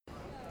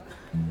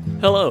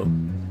Hello,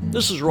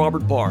 this is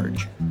Robert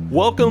Barge.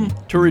 Welcome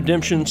to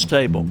Redemption's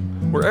Table,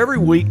 where every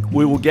week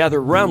we will gather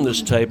around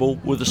this table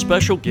with a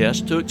special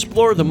guest to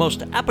explore the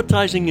most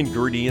appetizing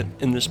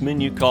ingredient in this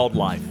menu called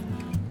life,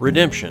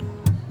 redemption.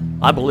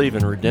 I believe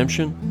in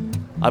redemption.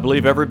 I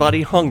believe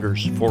everybody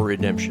hungers for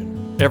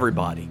redemption.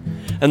 Everybody.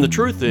 And the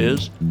truth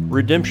is,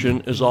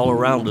 redemption is all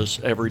around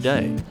us every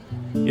day.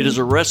 It is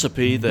a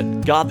recipe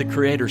that God the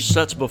Creator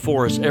sets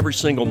before us every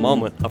single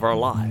moment of our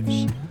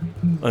lives.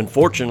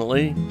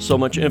 Unfortunately, so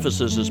much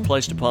emphasis is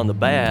placed upon the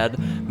bad,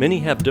 many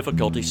have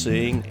difficulty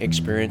seeing,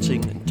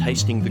 experiencing, and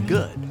tasting the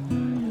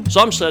good.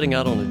 So I'm setting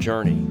out on a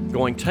journey,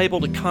 going table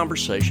to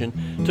conversation,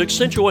 to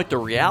accentuate the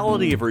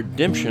reality of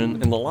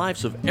redemption in the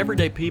lives of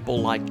everyday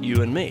people like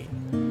you and me.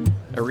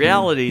 A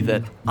reality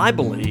that I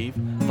believe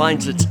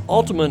finds its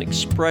ultimate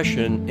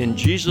expression in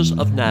Jesus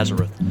of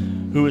Nazareth,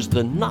 who is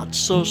the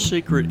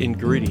not-so-secret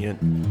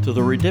ingredient to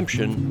the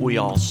redemption we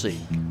all seek.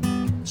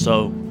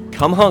 So,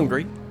 come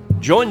hungry,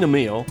 join the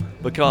meal,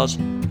 because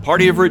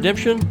party of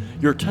redemption,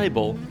 your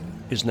table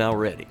is now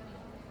ready.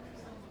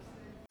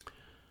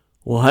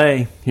 Well,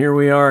 hey, here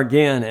we are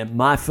again at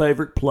my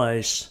favorite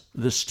place,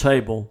 this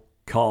table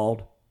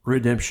called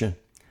Redemption.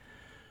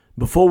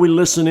 Before we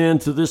listen in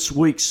to this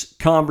week's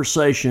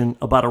conversation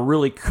about a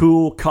really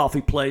cool coffee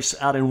place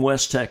out in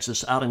West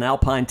Texas, out in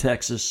Alpine,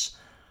 Texas,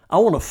 I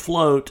want to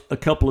float a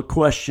couple of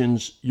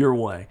questions your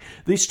way.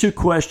 These two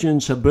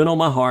questions have been on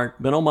my heart,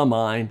 been on my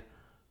mind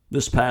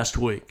this past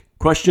week.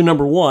 Question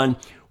number one,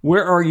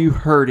 where are you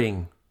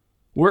hurting?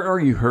 Where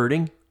are you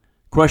hurting?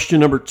 Question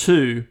number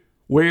two,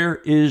 where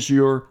is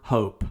your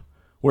hope?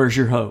 Where's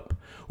your hope?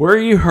 Where are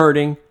you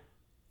hurting?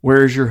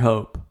 Where is your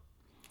hope?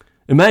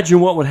 Imagine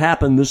what would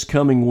happen this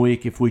coming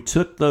week if we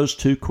took those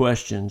two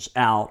questions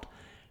out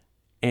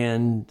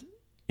and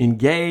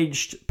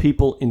engaged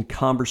people in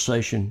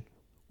conversation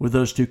with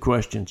those two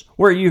questions.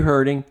 Where are you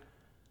hurting?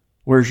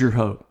 Where's your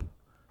hope?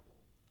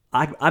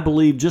 I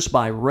believe just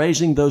by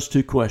raising those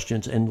two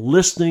questions and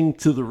listening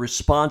to the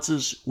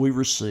responses we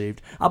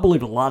received, I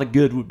believe a lot of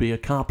good would be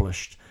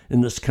accomplished in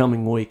this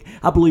coming week.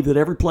 I believe that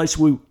every place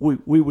we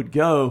would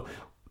go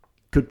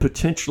could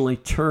potentially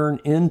turn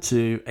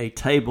into a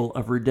table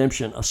of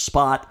redemption, a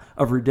spot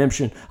of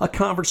redemption, a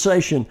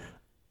conversation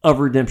of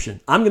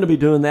redemption. I'm going to be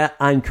doing that.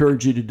 I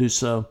encourage you to do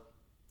so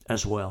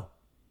as well.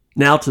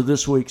 Now to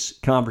this week's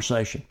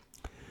conversation.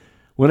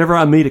 Whenever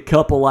I meet a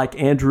couple like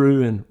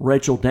Andrew and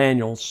Rachel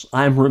Daniels,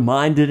 I am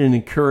reminded and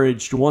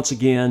encouraged once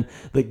again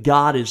that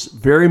God is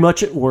very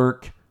much at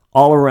work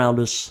all around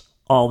us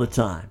all the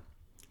time.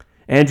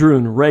 Andrew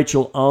and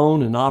Rachel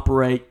own and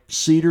operate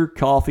Cedar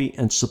Coffee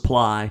and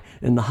Supply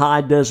in the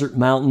high desert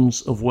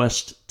mountains of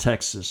West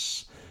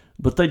Texas.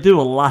 But they do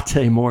a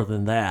latte more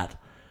than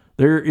that.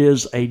 There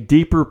is a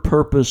deeper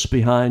purpose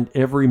behind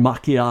every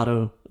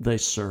macchiato they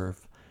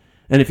serve.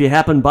 And if you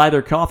happen by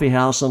their coffee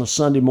house on a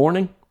Sunday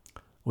morning,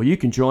 well, you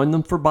can join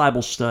them for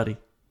Bible study.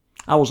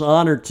 I was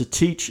honored to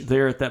teach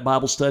there at that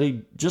Bible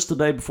study just the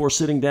day before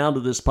sitting down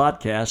to this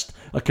podcast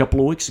a couple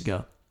of weeks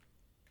ago.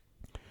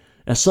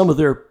 As some of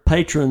their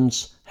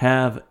patrons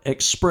have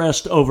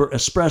expressed over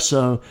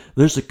espresso,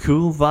 there's a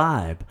cool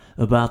vibe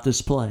about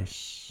this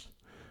place.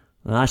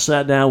 And I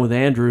sat down with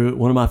Andrew at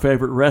one of my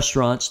favorite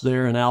restaurants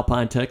there in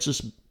Alpine,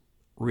 Texas,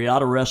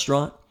 Riata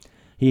Restaurant.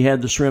 He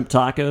had the shrimp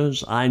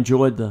tacos. I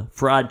enjoyed the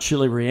fried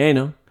chili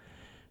relleno.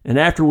 And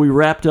after we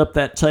wrapped up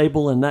that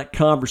table and that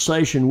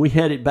conversation, we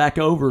headed back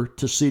over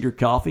to Cedar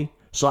Coffee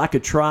so I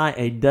could try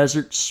a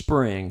Desert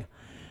Spring.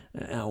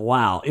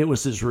 Wow, it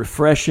was as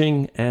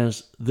refreshing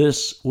as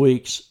this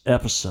week's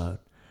episode.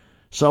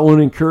 So I want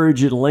to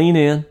encourage you to lean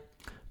in,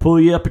 pull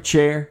you up a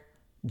chair,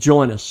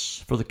 join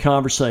us for the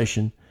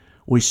conversation.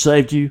 We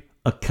saved you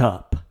a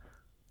cup.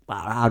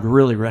 I'd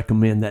really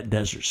recommend that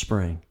Desert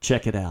Spring.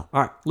 Check it out.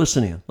 All right,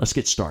 listen in. Let's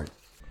get started.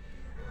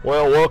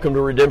 Well, welcome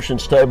to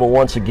Redemption's Table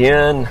once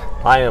again.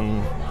 I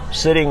am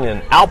sitting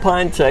in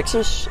Alpine,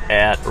 Texas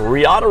at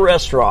Riata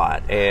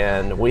Restaurant,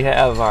 and we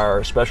have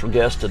our special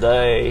guest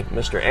today,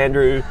 Mr.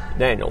 Andrew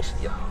Daniels.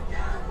 Yep.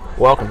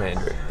 Welcome,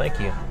 Andrew. Thank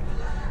you.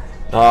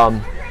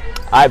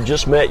 I've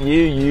just met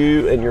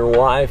you and your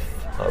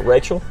wife,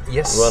 Rachel.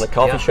 Yes. Run a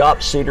coffee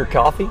shop, Cedar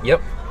Coffee.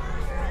 Yep.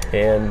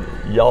 And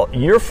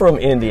you're from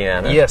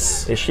Indiana.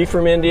 Yes. Is she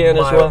from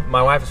Indiana as well?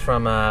 My wife is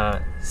from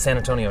San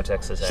Antonio,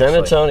 Texas, actually. San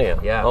Antonio?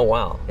 Yeah. Oh,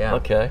 wow. Yeah.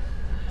 Okay.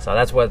 So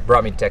that's what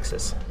brought me to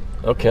Texas.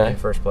 Okay. In the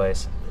first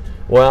place.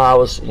 Well, I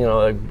was,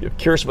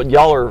 curious, but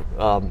y'all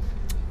are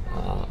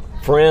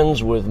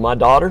friends with my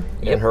daughter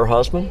and her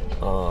husband,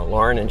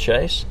 Lauren and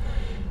Chase.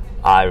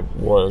 I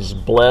was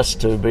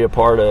blessed to be a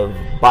part of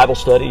Bible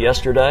study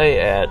yesterday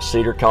at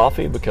Cedar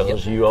Coffee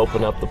because you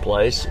opened up the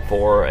place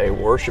for a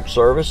worship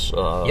service,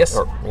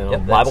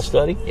 Bible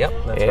study. Yep,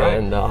 that's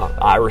and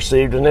I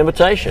received an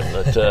invitation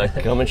to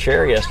come and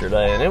share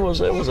yesterday, and it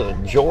was a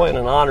joy and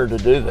an honor to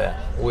do that.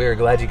 We're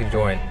glad you could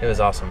join. It was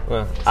awesome.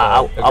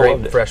 I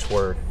great fresh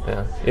word.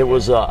 Yeah, it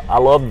was. I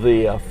love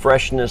the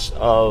freshness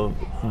of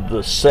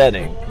the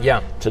setting.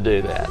 Yeah. To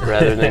do that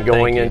rather than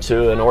going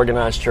into an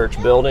organized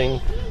church building.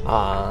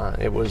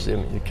 It was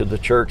the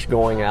church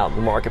going out in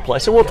the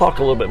marketplace, and we'll talk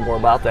a little bit more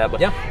about that.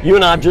 But you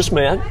and I have just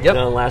met in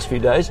the last few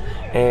days,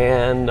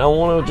 and I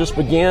want to just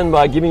begin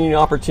by giving you the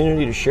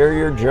opportunity to share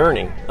your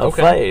journey of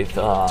faith.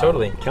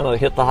 Totally. Kind of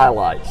hit the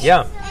highlights.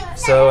 Yeah.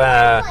 So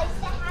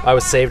I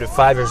was saved at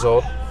 5 years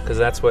old, because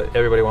that's what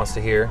everybody wants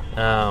to hear,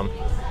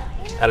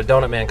 at a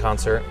Donut Man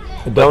concert.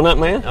 A Donut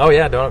Man? Oh,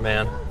 yeah, Donut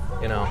Man.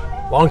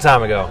 Long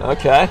time ago.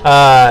 Okay.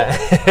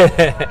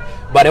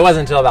 But it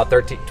wasn't until about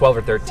 12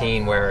 or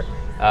 13 where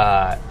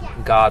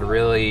God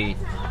really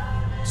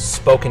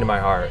spoke into my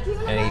heart,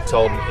 and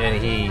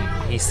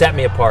he set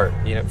me apart.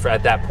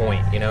 At that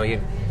point,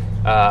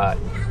 I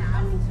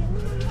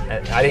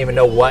didn't even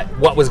know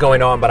what was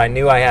going on, but I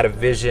knew I had a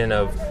vision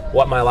of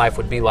what my life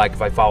would be like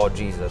if I followed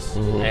Jesus.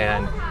 Mm-hmm.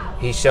 And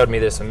he showed me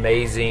this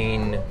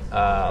amazing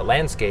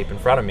landscape in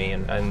front of me,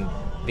 and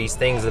these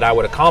things that I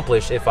would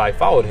accomplish if I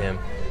followed him.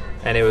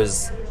 And it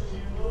was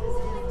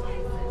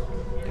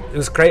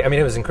great. I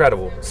mean, it was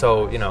incredible.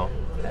 So,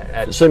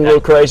 it seemed a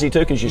little crazy too,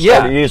 because you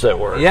started to use that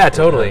word. Yeah,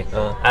 totally.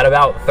 At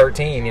about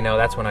 13,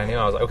 that's when I knew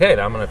I was like, okay,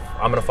 I'm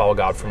gonna follow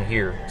God from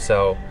here.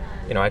 So,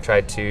 I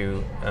tried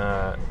to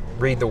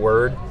read the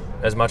Word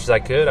as much as I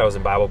could. I was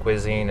in Bible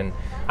quizzing, and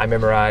I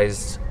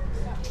memorized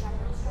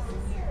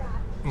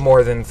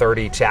more than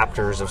 30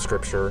 chapters of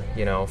Scripture,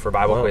 for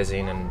Bible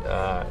quizzing, and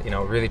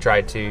really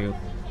tried to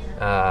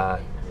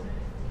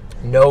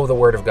know the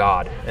Word of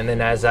God. And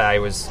then as I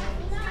was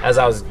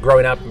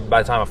growing up,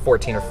 by the time of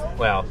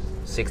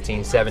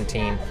 16,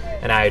 17,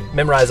 and I had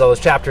memorized all those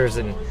chapters,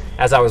 and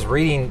as I was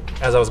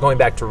going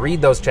back to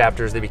read those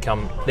chapters, they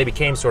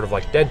became sort of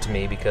like dead to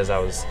me, because I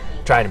was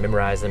trying to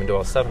memorize them and do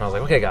all this stuff, and I was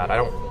like, okay, God, I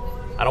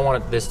don't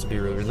want this to be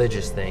a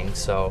religious thing,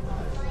 so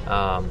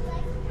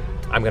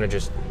I'm going to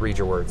just read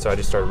your Word. So I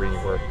just started reading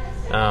your Word.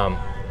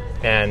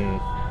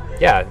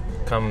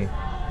 Come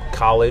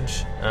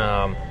college,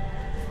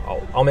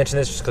 I'll mention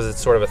this just because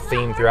it's sort of a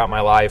theme throughout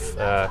my life.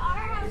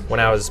 When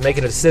I was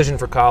making a decision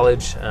for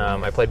college,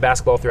 I played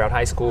basketball throughout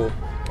high school.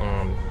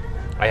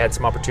 I had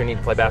some opportunity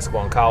to play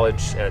basketball in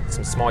college at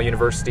some small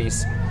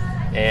universities,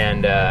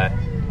 and it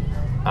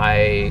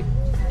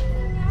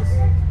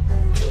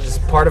was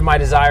part of my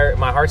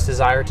heart's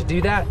desire to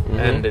do that. Mm-hmm.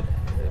 And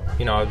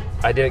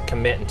I didn't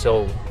commit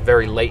until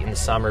very late in the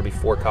summer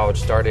before college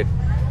started,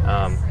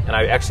 and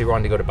I actually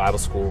wanted to go to Bible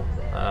school,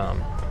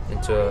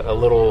 into a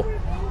little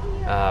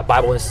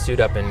Bible institute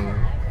up in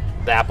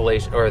the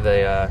Appalachian or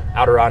the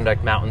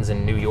Adirondack Mountains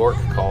in New York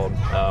called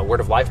Word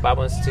of Life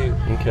Bible Institute.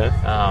 Okay.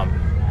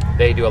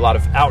 They do a lot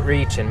of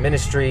outreach and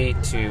ministry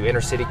to inner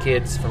city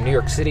kids from New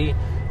York City.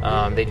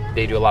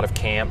 They do a lot of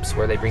camps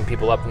where they bring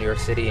people up in New York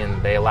City,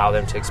 and they allow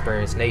them to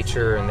experience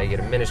nature, and they get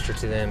to minister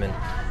to them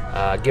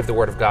and give the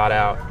Word of God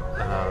out,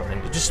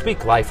 and just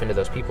speak life into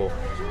those people.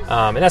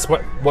 And that's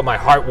what my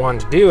heart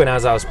wanted to do. And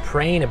as I was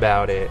praying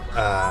about it,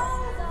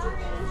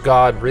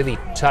 God really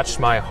touched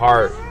my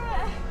heart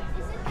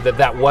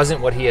that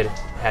wasn't what he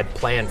had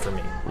planned for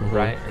me, mm-hmm.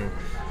 right? And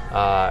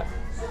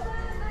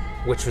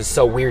which was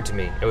so weird to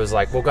me. It was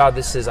like, well, God,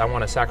 I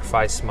want to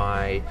sacrifice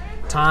my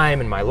time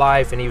and my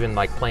life, and even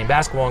like playing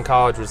basketball in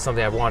college was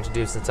something I've wanted to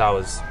do since I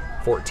was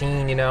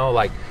 14.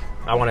 Like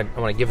I want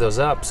to give those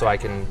up so I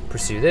can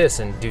pursue this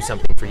and do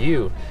something for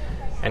you.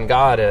 And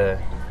God,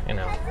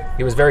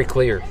 he was very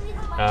clear.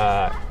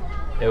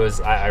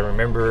 I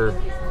remember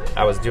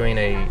I was being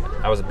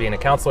a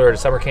counselor at a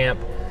summer camp,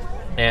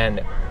 and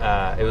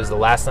it was the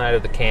last night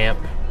of the camp,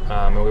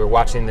 and we were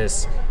watching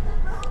this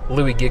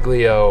Louis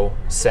Giglio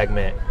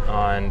segment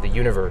on the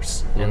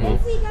universe, and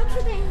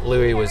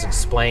Louis was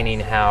explaining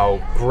how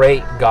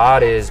great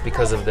God is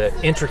because of the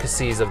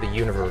intricacies of the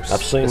universe.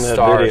 I've seen that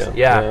stars. video.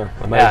 Yeah,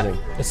 amazing.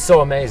 Yeah, it's so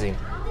amazing.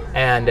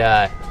 And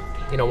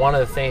one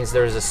of the things,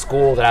 there's a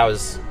school that I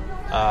was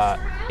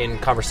in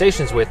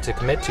conversations with to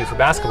commit to for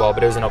basketball,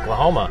 but it was in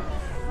Oklahoma.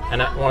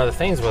 And one of the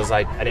things was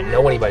I didn't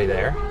know anybody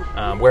there.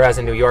 Whereas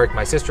in New York,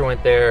 my sister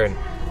went there, and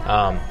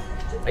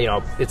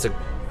it's a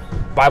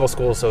Bible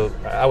school, so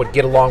I would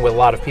get along with a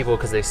lot of people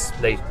because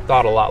they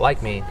thought a lot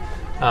like me.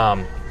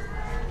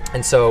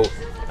 And so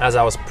as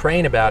I was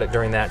praying about it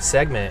during that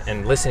segment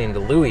and listening to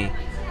Louis,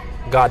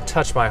 God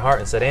touched my heart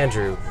and said,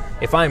 Andrew,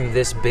 if I'm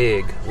this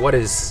big, what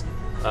is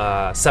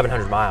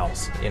 700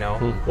 miles?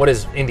 What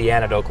is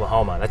Indiana to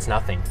Oklahoma? That's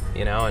nothing,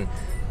 and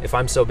if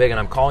I'm so big and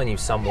I'm calling you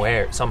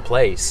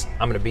someplace,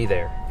 I'm going to be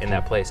there in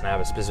that place, and I have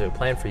a specific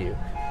plan for you.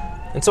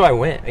 And so I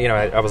went.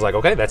 I was like,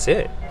 okay, that's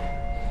it.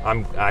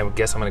 I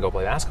guess I'm going to go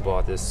play basketball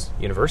at this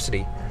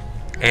university.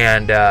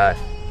 And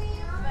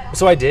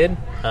so I did.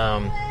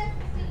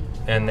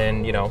 And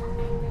then,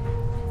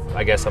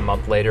 I guess a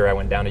month later, I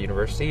went down to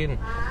university and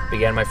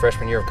began my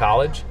freshman year of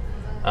college.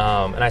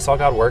 And I saw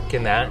God work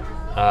in that.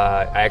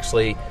 I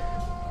actually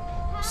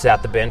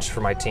sat the bench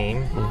for my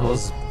team.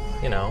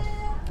 Mm-hmm.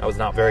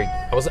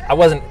 I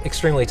wasn't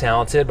extremely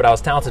talented, but I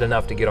was talented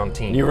enough to get on the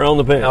team. You were on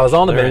the bench. I was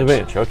on the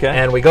bench. Okay.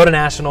 And we go to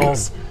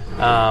nationals.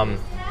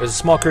 It was a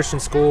small Christian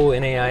school,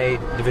 NAIA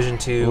Division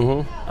II,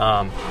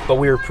 mm-hmm. But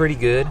we were pretty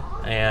good,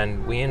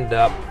 and we ended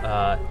up,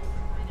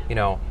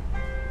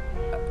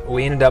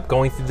 we ended up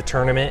going through the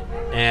tournament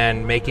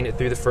and making it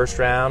through the first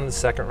round, the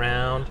second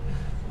round,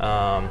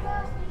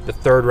 the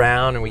third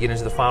round, and we get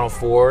into the Final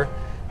Four,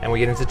 and we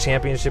get into the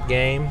championship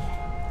game.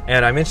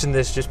 And I mentioned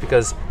this just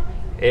because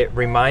it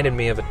reminded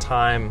me of a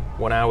time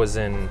when I was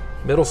in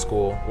middle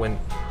school, when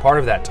part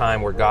of that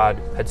time where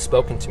God had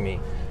spoken to me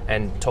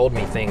and told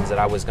me things that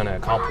I was going to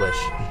accomplish.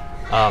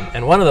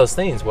 And one of those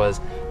things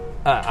was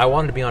I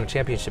wanted to be on a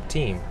championship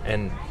team.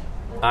 And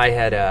I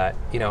had,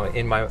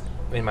 in my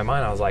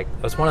mind, I was like,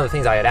 it was one of the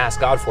things I had asked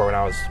God for when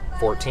I was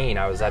 14.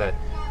 I was at a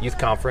youth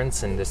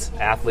conference, and this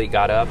athlete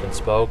got up and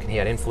spoke, and he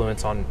had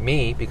influence on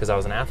me because I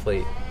was an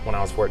athlete when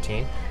I was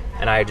 14.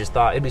 And I just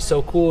thought it'd be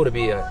so cool to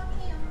be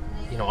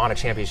on a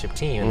championship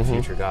team in the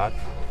future, God.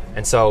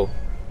 And so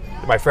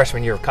my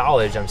freshman year of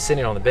college, I'm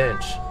sitting on the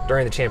bench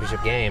during the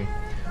championship game,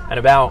 and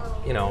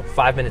about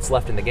 5 minutes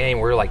left in the game,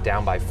 we're like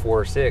down by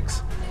 4 or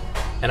 6,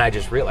 and I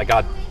just realized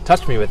God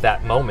touched me with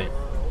that moment,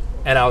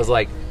 and I was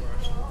like,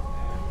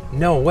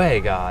 no way,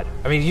 God.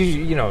 I mean,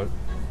 you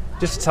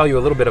just to tell you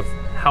a little bit of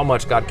how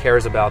much God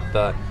cares about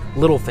the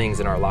little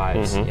things in our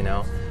lives, so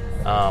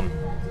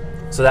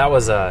that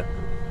was a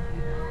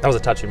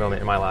touching moment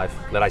in my life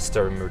that I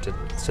still remember to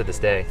this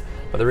day.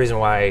 But the reason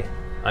why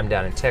I'm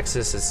down in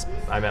Texas is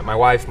I met my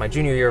wife my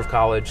junior year of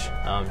college.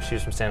 She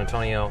was from San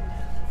Antonio,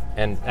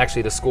 and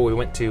actually the school we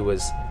went to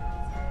was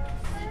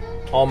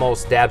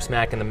almost dab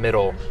smack in the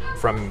middle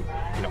from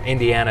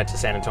Indiana to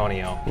San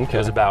Antonio. Okay. It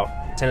was about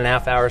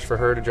 10.5 hours for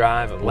her to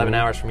drive, 11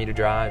 hours for me to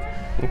drive.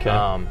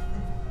 Okay.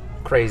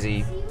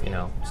 Crazy,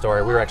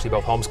 story. We were actually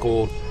both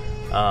homeschooled,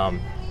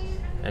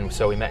 and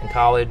so we met in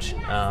college.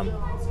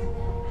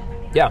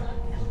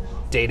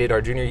 Dated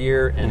our junior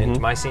year and into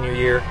my senior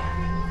year,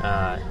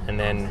 and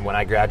then when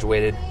I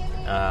graduated,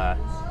 I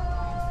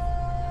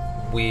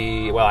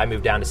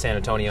moved down to San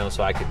Antonio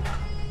so I could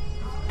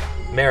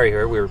marry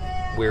her. We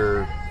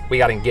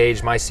got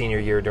engaged my senior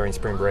year during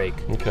spring break.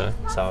 Okay.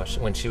 So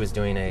when she was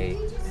doing a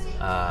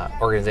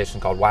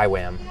organization called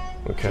YWAM,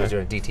 okay, she was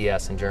doing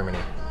DTS in Germany.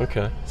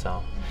 Okay.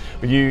 So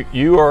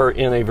you are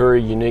in a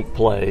very unique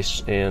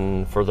place,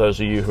 and for those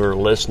of you who are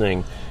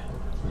listening,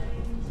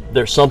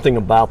 there's something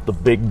about the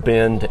Big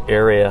Bend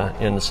area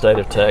in the state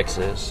of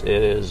Texas. It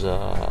is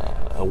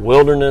a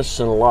wilderness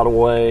in a lot of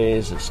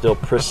ways. It's still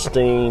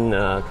pristine,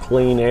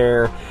 clean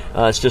air.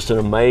 It's just an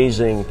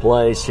amazing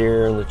place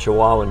here in the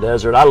Chihuahuan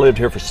Desert. I lived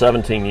here for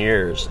 17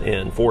 years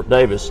in Fort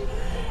Davis,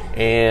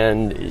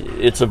 and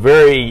it's a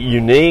very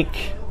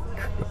unique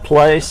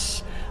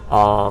place.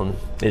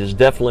 It is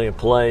definitely a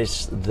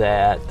place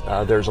that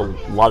there's a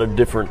lot of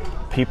different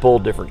people,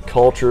 different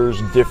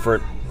cultures,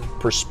 different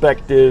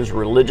perspectives,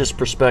 religious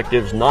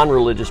perspectives,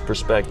 non-religious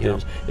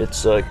perspectives. Yep.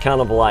 It's kind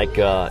of like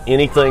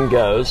anything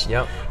goes.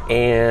 Yep.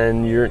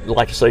 And you're,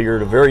 like I say, you're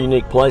at a very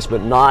unique place,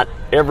 but not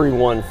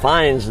everyone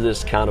finds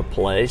this kind of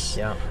place.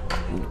 Yeah.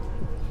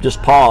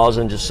 Just pause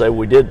and just say,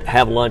 we did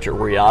have lunch at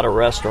Riata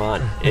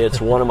Restaurant.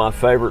 It's one of my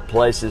favorite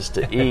places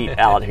to eat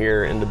out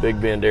here in the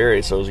Big Bend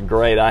area, so it was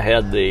great. I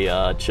had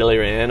the chili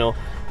relleno.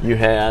 You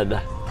had?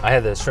 I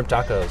had the shrimp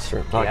tacos.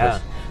 Shrimp tacos. Yeah.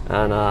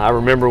 And I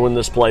remember when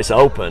this place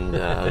opened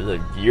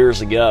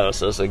years ago,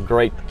 so it's a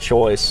great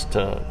choice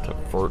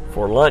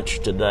for lunch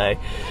today.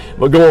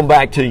 But going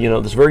back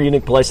to this very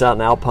unique place out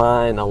in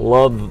Alpine, I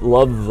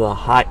love the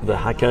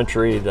high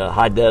country, the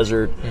high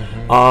desert.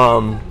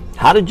 Mm-hmm.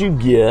 How did you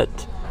get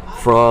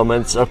from?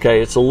 It's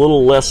a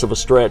little less of a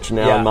stretch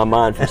now in my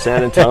mind from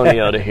San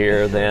Antonio to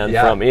here than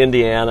from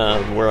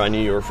Indiana, where I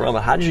knew you were from.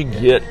 How did you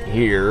get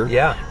here?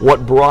 Yeah.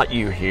 What brought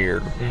you here?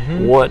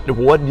 Mm-hmm.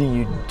 What do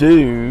you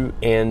do?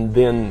 And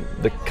then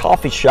the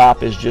coffee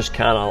shop is just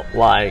kind of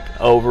like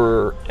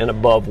over and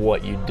above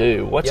what you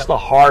do. What's the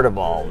heart of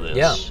all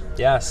this?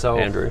 Yeah. So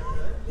Andrew.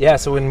 Yeah.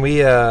 So when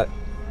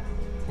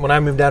I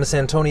moved down to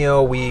San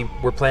Antonio, we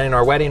were planning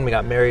our wedding. We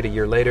got married a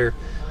year later.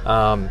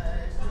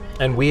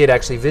 And we had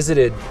actually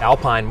visited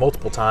Alpine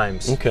multiple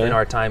times in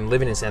our time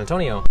living in San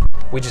Antonio.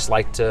 We just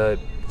like to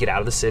get out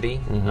of the city,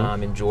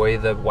 enjoy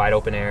the wide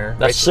open air.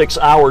 That's 6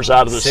 hours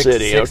out of the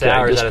city. Six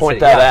hours just out point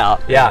of the city. that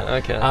out. Yeah.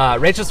 Okay.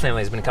 Rachel's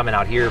family has been coming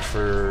out here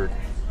for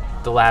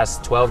the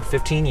last 12 to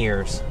 15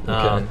 years.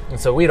 And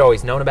so we'd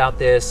always known about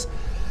this.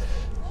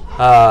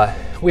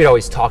 We'd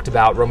always talked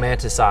about,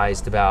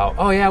 romanticized about,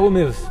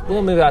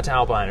 we'll move out to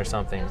Alpine or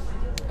something.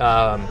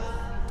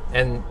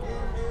 And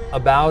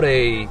about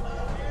a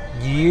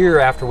year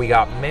after we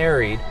got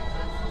married,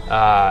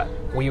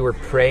 we were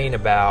praying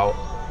about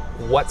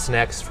what's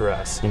next for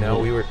us.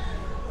 We were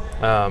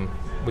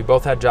we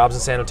both had jobs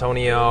in San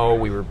Antonio.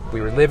 We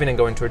were living and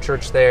going to a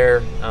church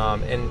there,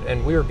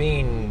 and we were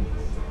being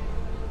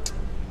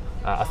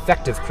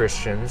effective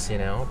Christians,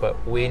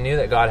 but we knew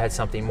that God had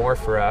something more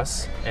for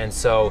us, and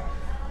so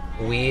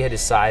we had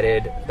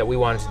decided that we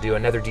wanted to do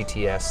another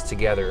DTS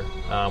together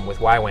with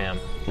YWAM.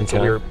 And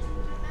so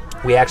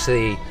we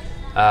actually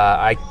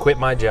I quit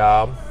my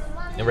job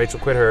and Rachel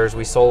quit hers.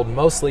 We sold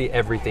mostly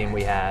everything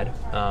we had,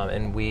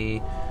 and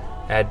we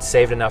had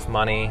saved enough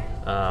money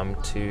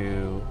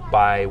to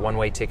buy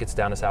one-way tickets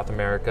down to South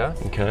America.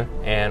 Okay.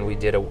 And we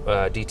did a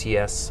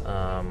DTS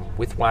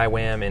with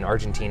YWAM in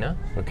Argentina.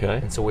 Okay.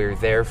 And so we were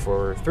there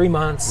for 3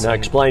 months. Now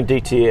explain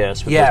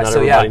DTS, because not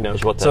everybody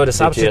knows what that is. So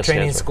discipleship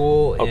training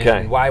school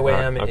in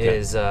YWAM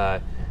is,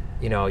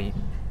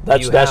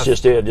 That's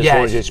just it. Just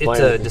wanted to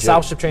explain it's a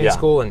discipleship training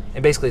school, and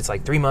basically it's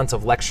like 3 months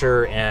of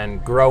lecture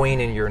and growing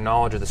in your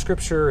knowledge of the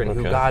Scripture and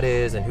who God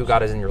is and who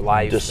God is in your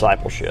life.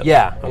 Discipleship.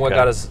 And what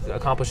God has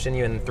accomplished in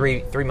you in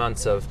three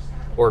months of,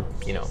 or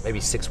maybe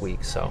 6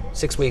 weeks. So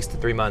 6 weeks to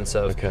 3 months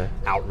of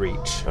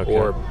outreach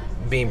or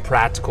being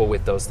practical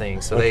with those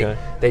things. So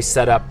they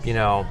set up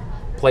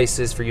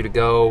places for you to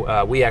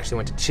go. We actually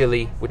went to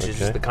Chile, which is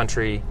just the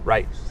country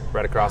right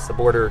across the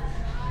border.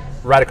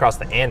 Right across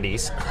the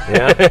Andes.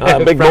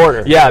 Big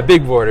border. Yeah,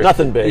 big border.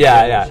 Nothing big.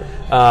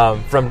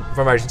 From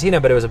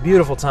Argentina, but it was a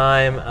beautiful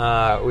time.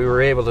 We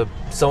were able to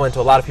sow into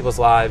a lot of people's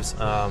lives,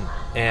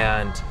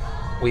 and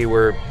we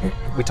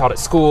taught at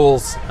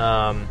schools.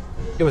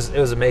 It was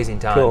an amazing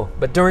time. Cool.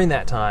 But during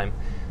that time,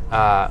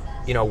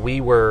 we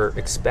were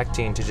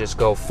expecting to just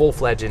go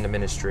full-fledged into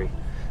ministry.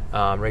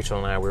 Rachel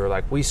and I, we were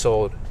like, we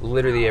sold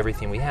literally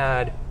everything we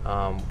had.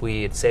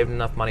 We had saved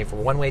enough money for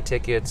one-way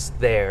tickets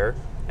there,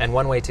 and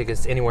one-way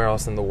tickets anywhere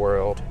else in the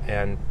world,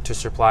 and to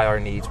supply our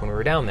needs when we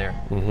were down there.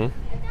 Mm-hmm.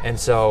 And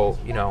so,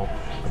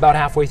 about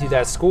halfway through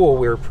that school,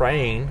 we were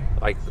praying,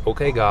 like,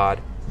 okay, God,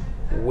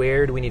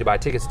 where do we need to buy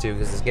tickets to?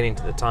 Because it's getting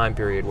to the time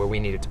period where we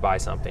needed to buy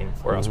something,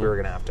 or else we were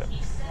going to have to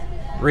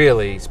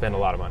really spend a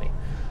lot of money.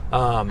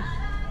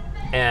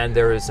 And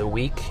there was a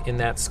week in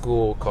that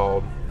school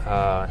called,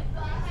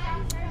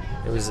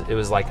 it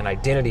was like an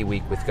identity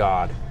week with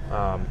God.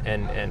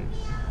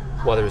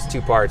 Well, there was 2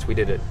 parts. We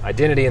did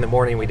identity in the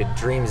morning. We did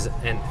dreams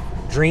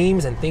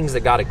and things that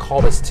God had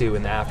called us to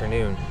in the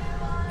afternoon.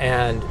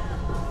 And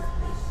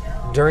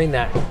during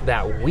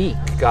that week,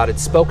 God had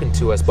spoken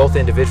to us both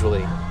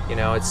individually.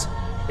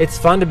 It's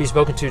fun to be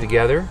spoken to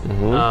together,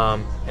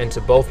 and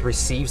to both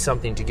receive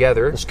something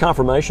together. It's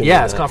confirmation.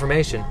 Yeah, it's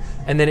confirmation.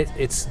 And then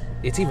it's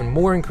even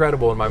more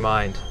incredible in my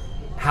mind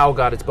how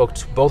God had spoken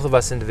to both of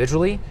us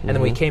individually, and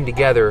then we came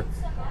together.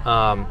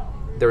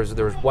 There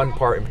was one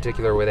part in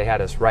particular where they had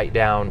us write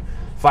down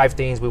 5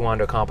 things we wanted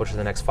to accomplish in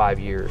the next 5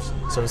 years.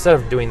 So instead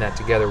of doing that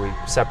together, we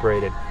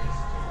separated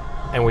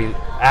and we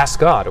asked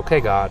God, okay,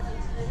 God,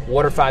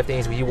 what are 5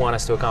 things you want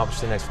us to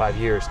accomplish in the next 5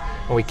 years?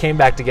 When we came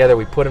back together,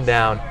 we put them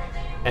down,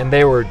 and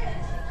they were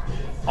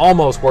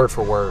almost word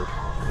for word.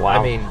 Wow.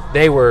 I mean,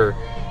 they were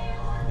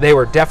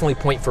definitely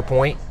point for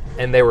point,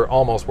 and they were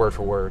almost word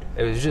for word.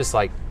 It was just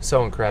like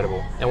so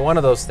incredible. And one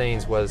of those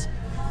things was,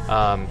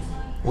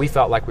 we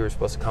felt like we were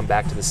supposed to come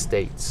back to the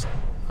States,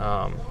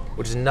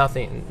 which is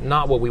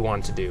not what we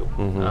wanted to do.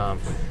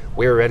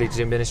 We were ready to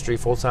do ministry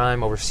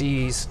full-time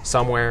overseas,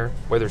 somewhere,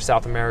 whether it's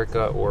South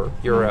America or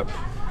Europe.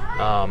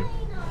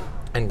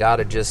 And God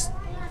had just,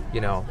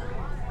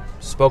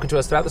 spoken to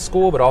us throughout the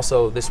school, but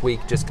also this week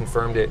just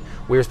confirmed it.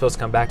 We were supposed to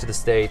come back to the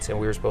States, and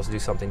we were supposed to do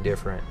something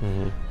different.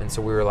 And so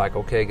we were like,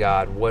 okay,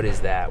 God, what is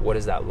that? What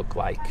does that look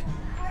like?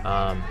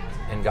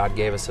 And God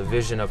gave us a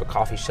vision of a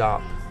coffee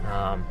shop.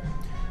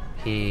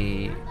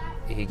 He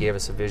gave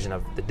us a vision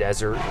of the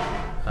desert,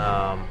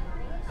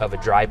 of a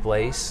dry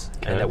place,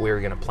 and that we were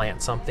going to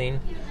plant something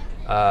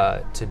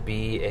to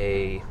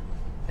be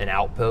an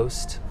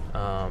outpost,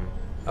 a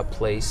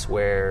place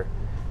where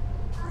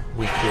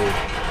we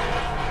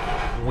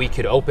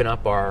could open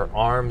up our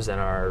arms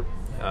and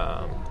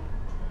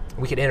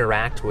we could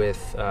interact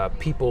with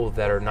people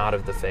that are not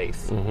of the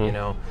faith,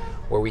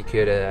 where we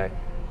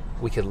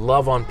could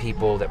love on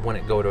people that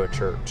wouldn't go to a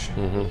church,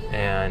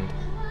 and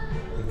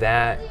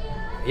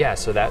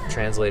so that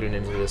translated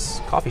into this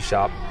coffee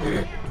shop,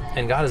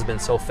 and God has been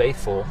so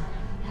faithful.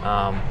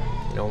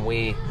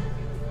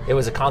 It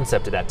was a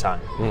concept at that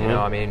time.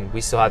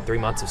 We still had 3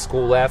 months of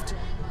school left,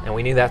 and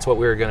we knew that's what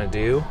we were going to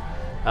do,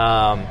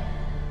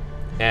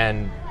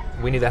 and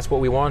we knew that's what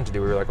we wanted to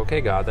do. We were like,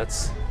 okay, God,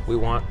 we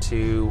want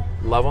to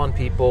love on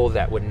people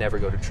that would never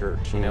go to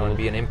church, and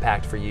be an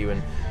impact for you,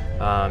 and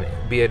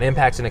be an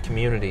impact in a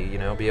community,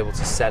 be able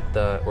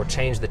to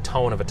change the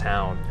tone of a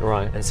town.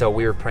 Right. And so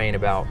we were praying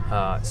about,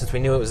 since we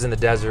knew it was in the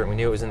desert, we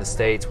knew it was in the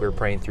States, we were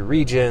praying through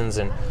regions,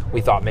 and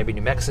we thought maybe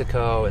New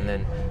Mexico, and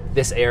then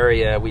this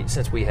area,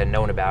 since we had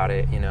known about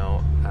it,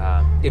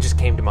 it just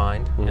came to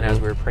mind. And as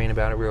we were praying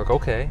about it, we were like,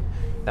 okay,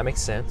 that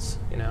makes sense,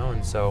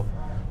 and so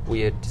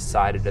we had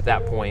decided at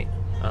that point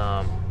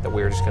that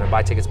we were just going to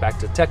buy tickets back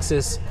to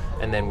Texas,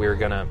 and then we were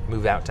going to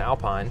move out to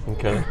Alpine.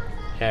 Okay.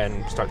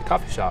 And start the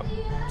coffee shop.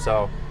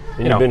 So,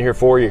 you've been here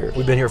 4 years.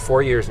 We've been here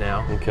 4 years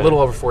now. Okay. A little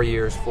over 4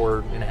 years,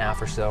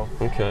 4.5 or so.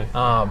 Okay.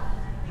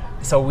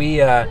 So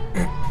we,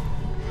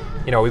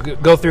 we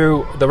go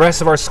through the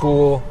rest of our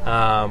school.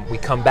 We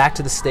come back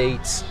to the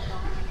States.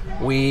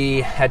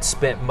 We had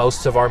spent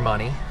most of our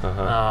money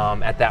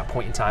at that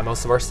point in time,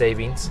 most of our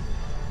savings,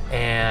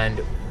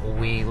 and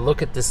we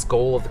look at this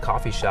goal of the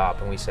coffee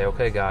shop, and we say,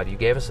 okay, God, you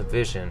gave us a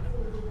vision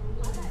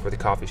for the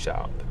coffee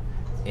shop,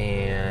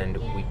 and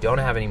we don't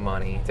have any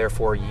money,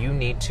 therefore you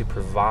need to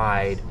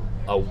provide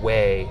a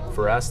way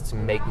for us to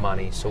make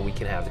money so we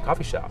can have the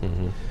coffee shop.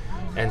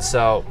 And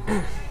so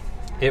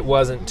it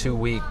wasn't 2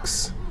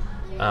 weeks.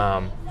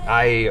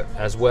 I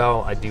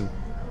do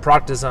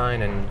product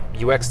design and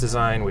UX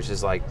design, which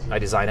is like I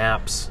design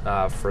apps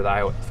for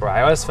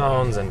iOS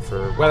phones and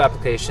for web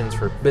applications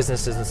for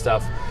businesses and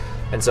stuff.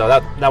 And so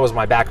that was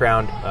my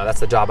background. That's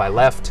the job I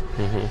left.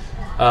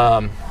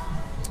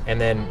 And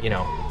then,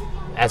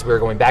 as we were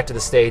going back to the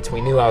States,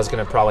 we knew I was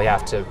going to probably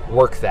have to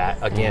work that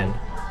again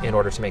in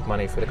order to make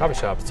money for the coffee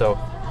shop.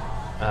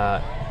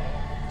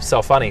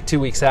 So funny, 2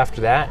 weeks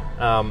after that,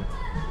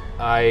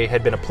 I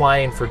had been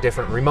applying for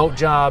different remote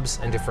jobs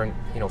and different,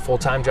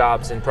 full-time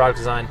jobs in product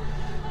design,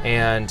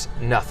 and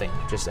nothing,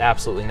 just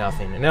absolutely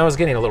nothing. And I was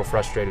getting a little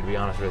frustrated, to be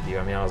honest with you.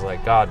 I mean, I was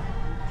like, God,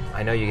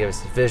 I know you gave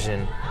us this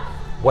vision.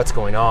 What's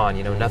going on?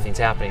 Nothing's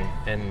happening.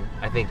 And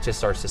I think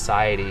just our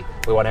society,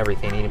 we want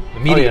everything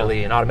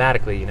immediately and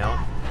automatically,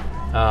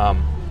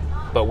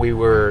 But we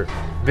were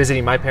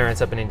visiting my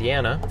parents up in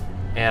Indiana,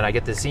 and I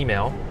get this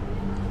email,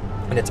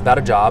 and it's about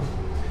a job.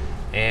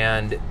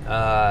 And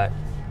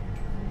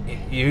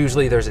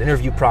usually there's an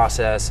interview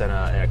process and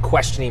a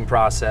questioning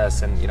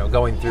process, and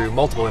going through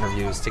multiple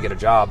interviews to get a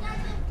job.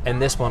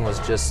 And this one was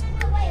just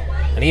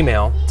an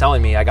email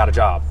telling me I got a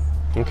job.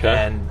 Okay.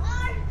 And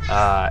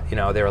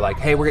they were like,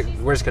 hey,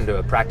 we're just going to do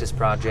a practice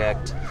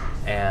project,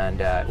 and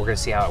we're going to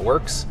see how it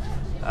works.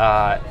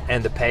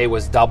 And the pay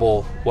was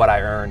double what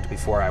I earned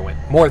before I went.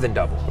 More than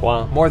double.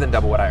 Wow. More than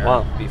double what I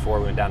earned before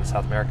we went down to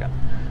South America.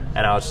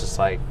 And I was just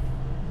like,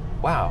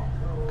 wow,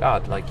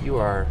 God, like you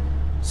are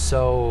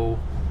so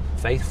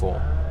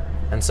faithful.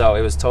 And so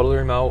it was totally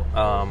remote.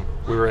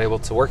 We were able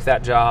to work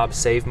that job,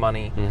 save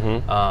money.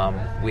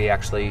 We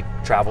actually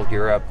traveled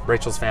Europe.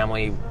 Rachel's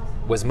family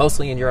was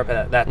mostly in Europe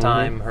at that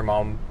time. Her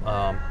mom,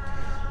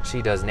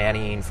 she does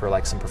nannying for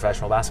like some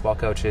professional basketball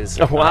coaches.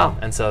 Oh, wow.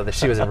 And so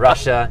she was in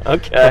Russia.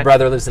 Okay. Her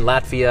brother lives in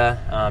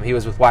Latvia. He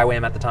was with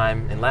YWAM at the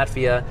time in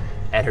Latvia.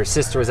 And her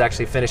sister was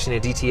actually finishing a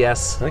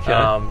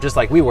DTS, just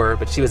like we were,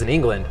 but she was in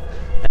England.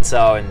 And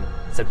so in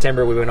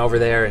September we went over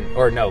there,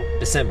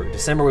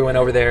 December we went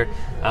over there,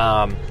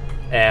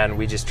 and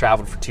we just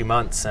traveled for 2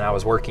 months. And I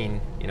was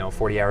working,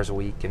 40 hours a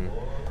week, and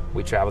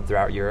we traveled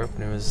throughout Europe,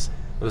 and it was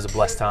a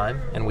blessed time.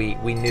 And we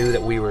knew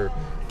that we were,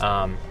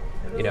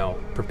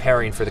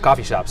 preparing for the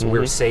coffee shop, so we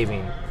were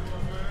saving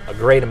a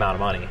great amount of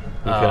money,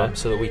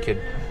 so that we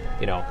could,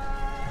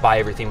 buy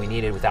everything we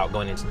needed without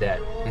going into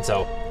debt. And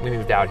so we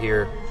moved out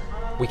here.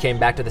 We came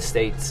back to the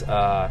States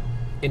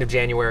end of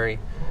January.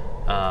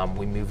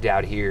 We moved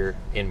out here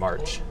in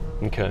March.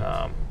 Okay.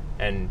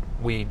 And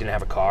we didn't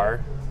have a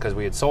car because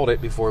we had sold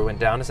it before we went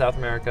down to South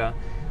America.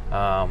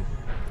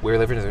 We were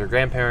living with our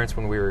grandparents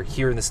when we were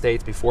here in the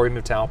States before we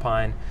moved to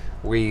Alpine.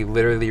 We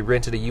literally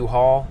rented a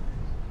U-Haul,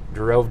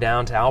 drove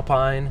down to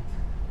Alpine,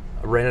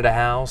 rented a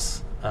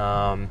house.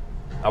 I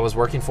was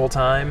working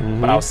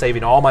full-time, but I was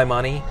saving all my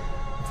money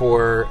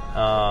for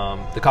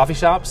the coffee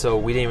shop, so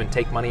we didn't even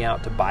take money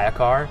out to buy a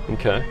car.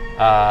 Okay.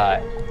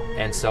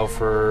 And so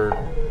for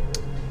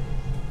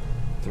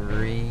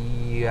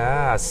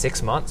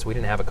 6 months, we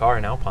didn't have a car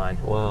in Alpine.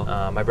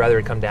 Wow. My brother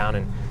had come down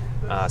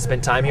and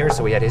spent time here,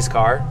 so we had his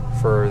car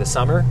for the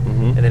summer.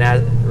 And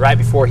then right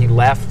before he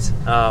left,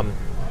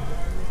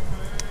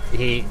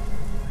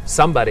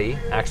 somebody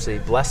actually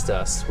blessed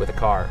us with a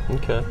car.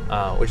 Okay.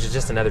 Which is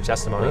just another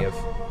testimony of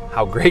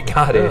how great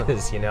God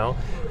is,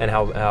 and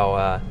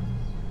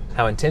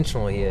how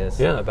intentional He is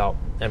about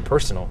and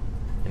personal.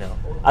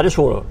 I just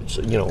want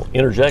to,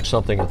 interject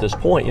something at this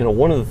point.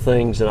 One of the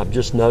things that I've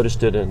just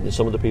noticed it in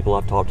some of the people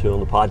I've talked to on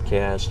the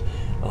podcast,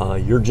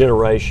 your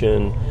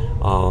generation,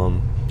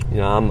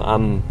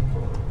 I'm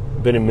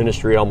been in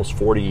ministry almost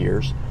 40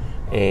 years,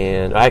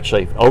 and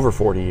actually over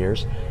 40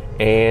 years.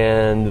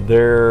 And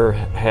there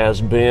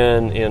has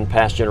been in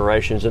past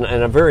generations, and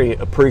I'm very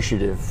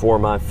appreciative for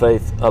my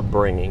faith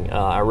upbringing.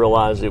 I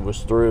realized it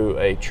was through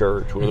a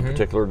church with a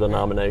particular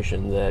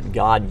denomination that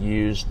God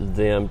used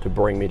them to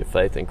bring me to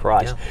faith in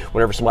Christ. Yeah.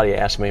 Whenever somebody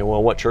asks me,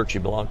 well, what church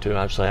you belong to,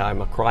 I say I'm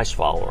a Christ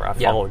follower. I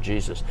follow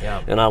Jesus.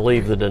 Yeah. And I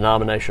leave the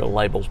denominational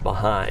labels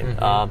behind.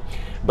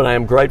 But I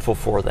am grateful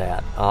for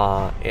that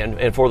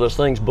and for those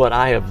things. But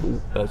I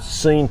have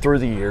seen through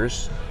the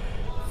years,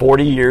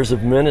 40 years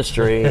of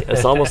ministry,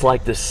 it's almost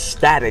like this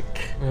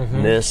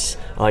staticness.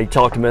 You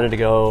talked a minute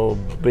ago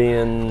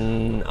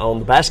being on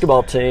the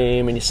basketball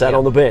team and you sat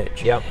on the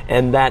bench.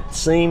 And that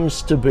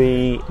seems to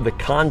be the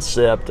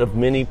concept of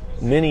many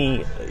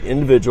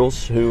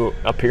individuals who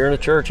appear in a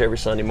church every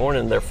Sunday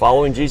morning. They're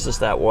following Jesus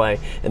that way,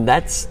 and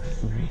that's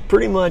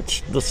pretty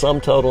much the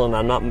sum total. And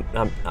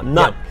I'm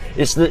not.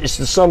 It's the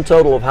sum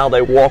total of how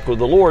they walk with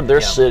the Lord.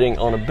 They're sitting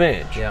on a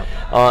bench,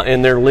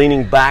 and they're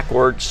leaning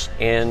backwards.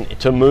 And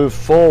to move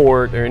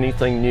forward or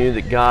anything new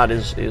that God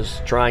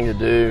is trying to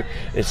do,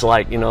 it's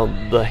like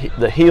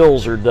the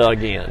heels are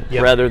dug in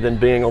rather than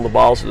being on the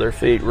balls of their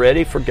feet,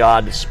 ready for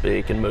God to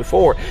speak and move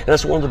forward. And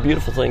that's one of the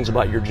beautiful things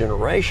about your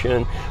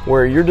generation,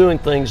 where you're doing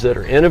things that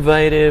are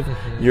innovative.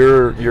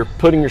 You're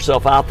putting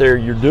yourself out there.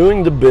 You're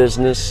doing the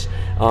business.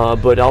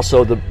 but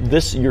also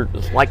you're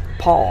like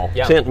Paul,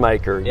 Yeah. tent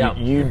maker. Yeah.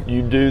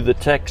 You do the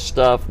tech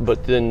stuff,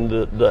 but then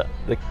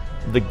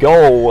the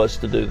goal was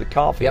to do the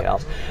coffee Yep.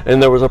 house,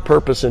 and there was a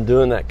purpose in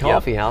doing that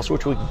coffee house,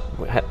 which we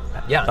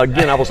Yeah.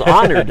 again I was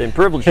honored and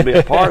privileged to be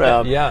a part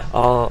of. Yeah.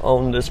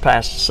 On this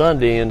past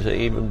Sunday, and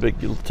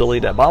to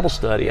lead that Bible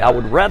study. I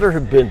would rather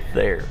have been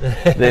there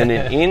than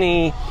in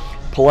any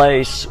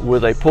place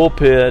with a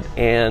pulpit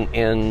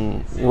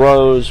and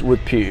rows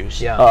with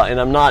pews. Yeah. And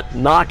I'm not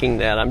knocking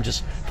that. I'm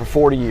just, for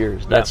 40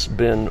 years, that's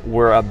been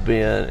where I've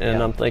been. And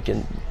Yeah. I'm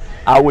thinking,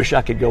 I wish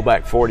I could go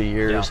back 40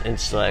 years Yeah. and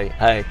say,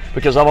 hey,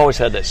 because I've always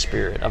had that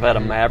spirit. I've had a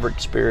maverick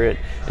spirit,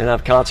 and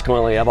I've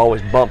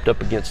always bumped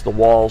up against the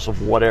walls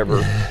of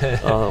whatever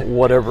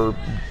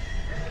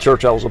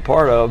church I was a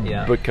part of,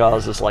 Yeah.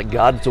 because it's like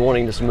God's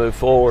wanting us to move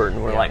forward,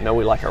 and we're Yeah. like, no,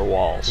 we like our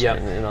walls. Yep.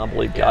 And I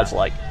believe God's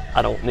like,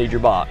 I don't need your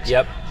box.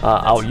 Yep.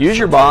 I'll use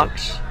your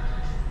box.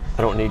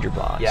 I don't need your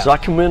box. Yeah. So I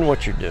commend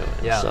what you're doing.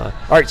 Yeah.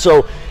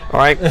 So, all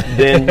right,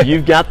 then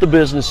you've got the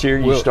business here.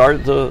 You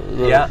started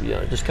Yeah.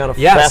 just kind of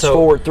Yeah, fast so-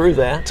 forward through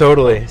that.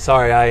 Totally.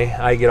 Sorry,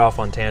 I get off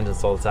on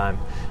tangents all the time.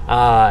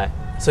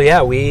 So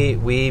yeah,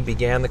 we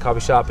began the coffee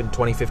shop in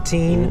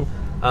 2015.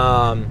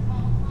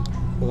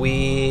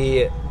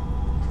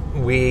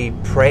 We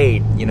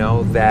prayed,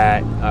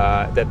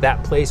 that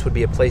place would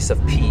be a place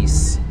of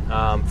peace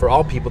for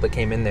all people that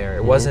came in there.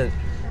 It wasn't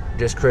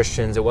just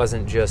Christians. It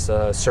wasn't just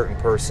a certain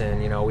person.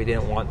 We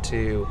didn't want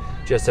to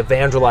just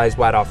evangelize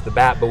right off the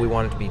bat, but we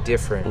wanted to be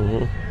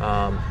different.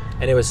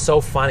 And it was so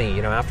funny,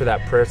 after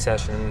that prayer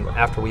session,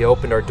 after we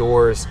opened our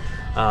doors,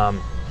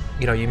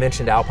 you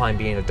mentioned Alpine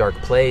being a dark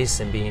place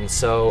and being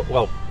so,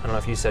 well, I don't know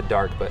if you said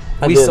dark, but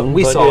we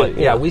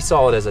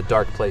saw it as a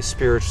dark place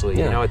spiritually.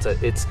 Yeah.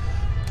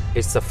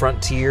 It's the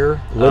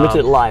frontier.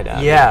 Limited light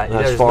out Yeah, there,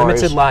 as there's far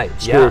limited as light.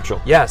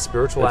 spiritual. Yeah,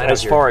 spiritual light.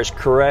 As far as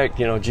correct,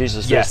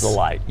 Jesus is the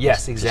light.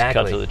 Yes,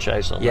 exactly. Just cut to the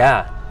chase on that.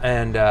 Yeah,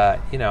 and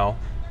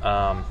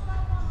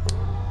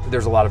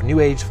there's a lot of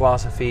New Age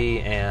philosophy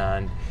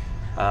and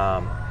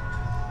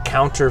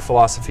counter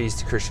philosophies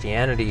to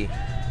Christianity,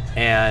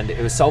 and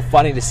it was so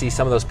funny to see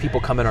some of those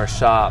people come in our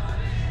shop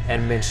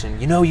and mention,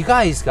 you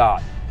guys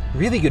got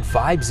really good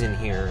vibes in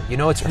here.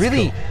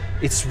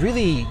 It's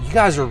really, you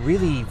guys are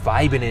really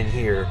vibing in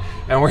here,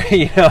 and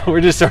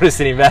we're just sort of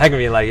sitting back and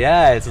being like,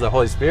 yeah, it's the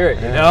Holy Spirit,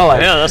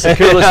 that's the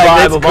coolest vibe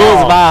that's the of coolest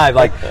all. vibe,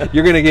 like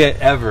you're gonna get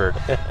ever,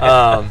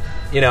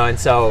 and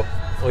so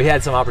we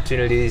had some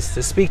opportunities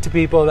to speak to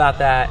people about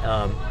that,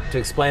 to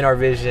explain our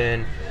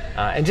vision,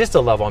 and just to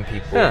love on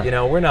people.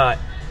 Yeah. We're not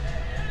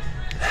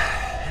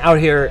out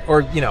here,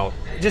 or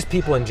just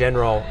people in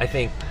general, I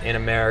think in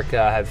America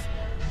have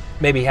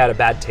maybe had a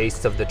bad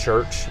taste of the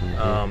church,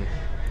 and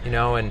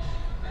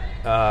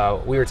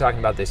we were talking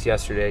about this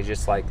yesterday,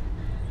 just like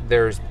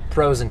there's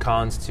pros and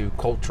cons to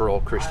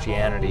cultural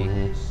Christianity.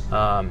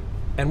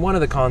 And one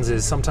of the cons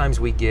is sometimes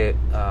we get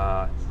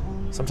a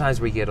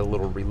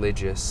little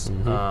religious,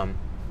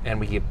 and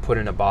we get put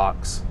in a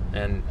box.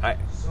 And I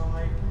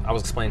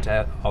was explaining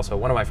to also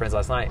one of my friends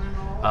last night,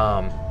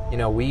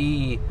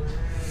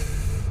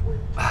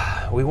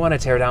 we want to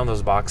tear down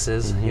those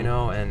boxes,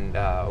 and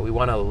we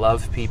want to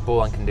love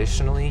people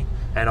unconditionally,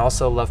 and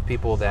also love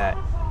people that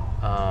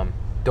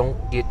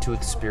don't get to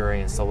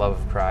experience the love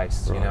of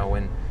Christ. Right.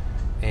 When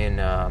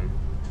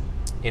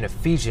in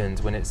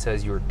Ephesians, when it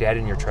says you were dead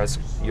in your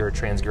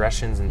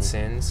transgressions and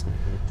sins,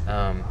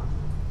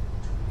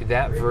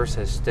 that verse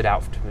has stood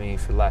out to me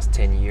for the last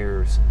 10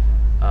 years,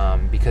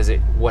 because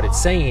what it's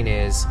saying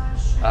is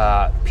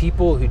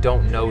people who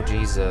don't know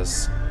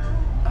Jesus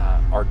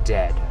are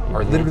dead,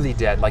 are literally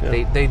dead. Like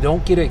they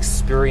don't get to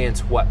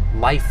experience what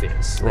life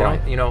is. They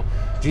don't,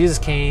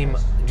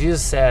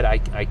 Jesus said,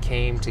 I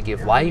came to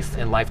give life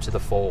and life to the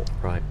full.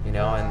 Right.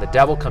 And the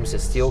devil comes to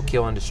steal,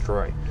 kill, and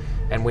destroy.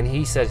 And when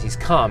he says he's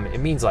come, it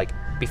means like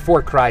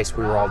before Christ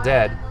we were all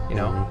dead,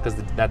 because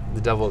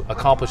the devil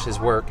accomplished his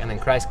work, and then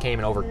Christ came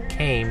and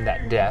overcame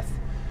that death.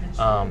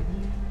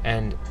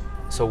 And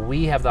so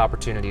we have the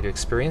opportunity to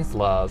experience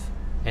love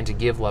and to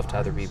give love to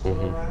other people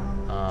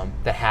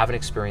that haven't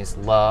experienced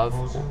love,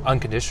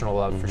 unconditional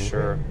love for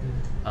sure,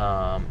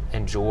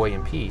 and joy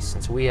and peace.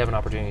 And so we have an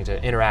opportunity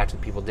to interact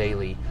with people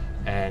daily,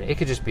 and it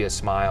could just be a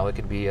smile, it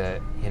could be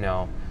a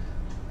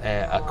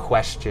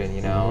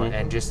question,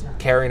 and just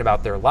caring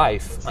about their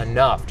life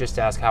enough just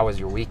to ask, how was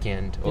your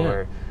weekend,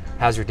 or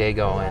how's your day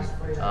going,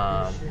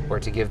 or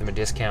to give them a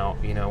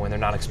discount, when they're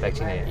not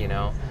expecting it.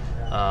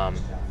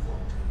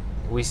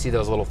 We see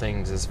those little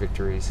things as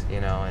victories,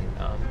 and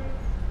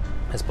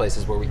as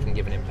places where we can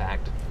give an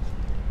impact.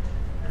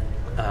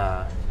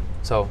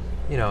 So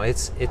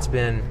it's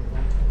been,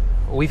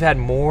 we have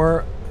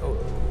more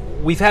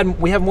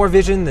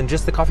vision than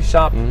just the coffee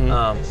shop.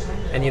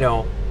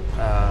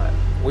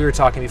 We were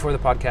talking before the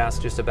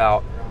podcast just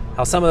about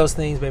how some of those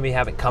things maybe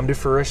haven't come to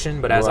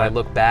fruition, but as I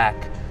look back,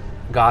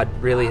 God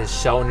really has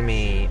shown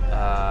me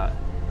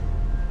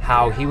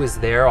how He was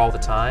there all the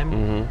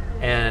time,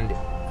 and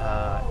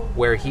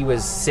where He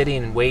was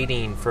sitting and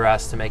waiting for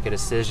us to make a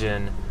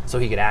decision so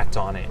He could act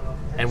on it.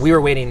 And we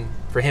were waiting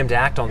for Him to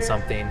act on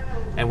something,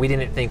 and we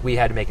didn't think we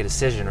had to make a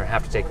decision or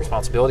have to take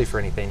responsibility for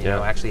anything. You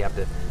know, actually have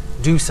to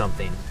do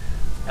something.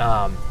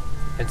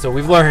 And so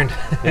we've learned,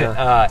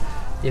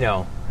 you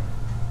know,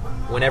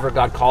 whenever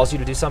God calls you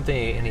to do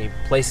something and He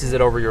places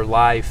it over your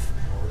life,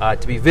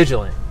 to be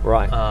vigilant,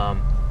 Right.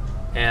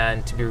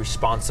 And to be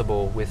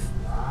responsible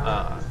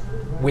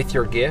with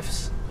your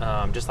gifts,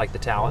 just like the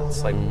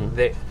talents. Like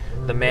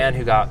the man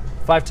who got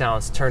 5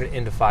 talents turned it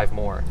into 5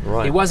 more.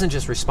 Right. He wasn't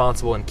just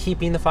responsible in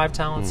keeping the 5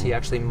 talents; he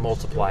actually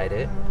multiplied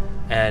it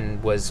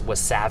and was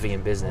savvy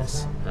in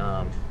business,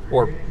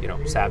 or you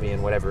know, savvy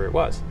in whatever it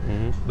was.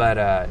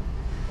 But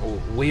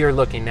we are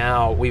looking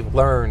now. We've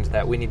learned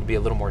that we need to be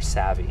a little more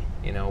savvy.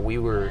 You know, we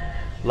were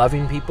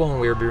loving people and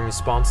we were being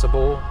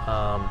responsible.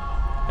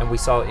 And we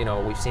saw, you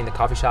know, we've seen the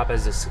coffee shop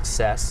as a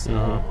success,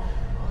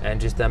 and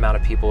just the amount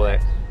of people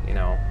that, you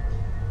know,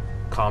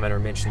 comment or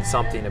mention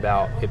something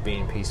about it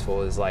being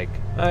peaceful is like,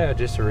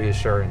 just a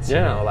reassurance. You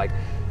know, like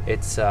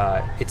it's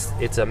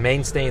a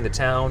mainstay in the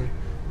town.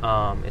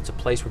 It's a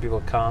place where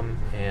people come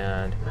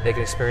and they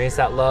can experience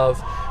that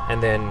love.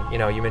 And then, you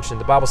know, you mentioned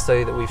the Bible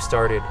study that we've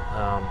started.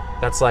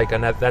 That's like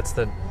that's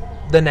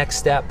the next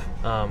step.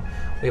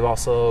 We've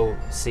also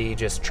see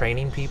just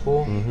training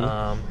people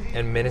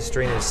and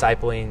ministering and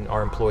discipling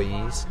our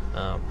employees,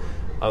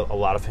 a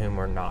lot of whom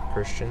are not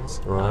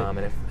Christians,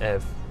 and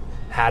have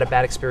had a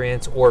bad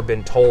experience or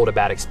been told a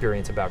bad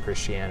experience about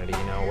Christianity,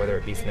 you know, whether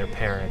it be from their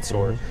parents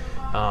or,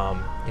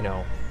 you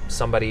know,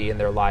 somebody in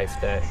their life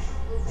that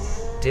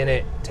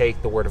didn't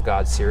take the Word of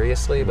God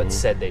seriously but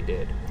said they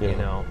did, you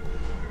know,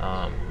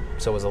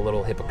 so it was a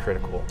little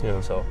hypocritical.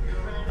 So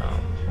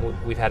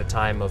we've had a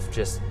time of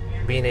just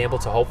being able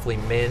to hopefully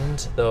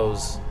mend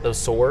those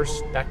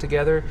sores back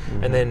together,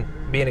 and then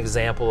be an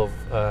example of,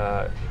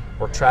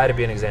 or try to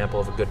be an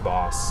example of a good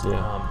boss,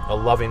 a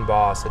loving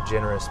boss, a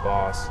generous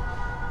boss,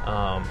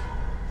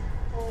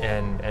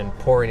 and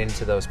pouring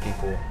into those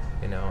people,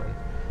 you know, and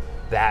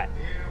that,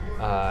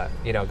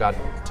 you know, God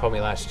told me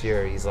last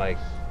year, He's like,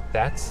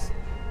 that's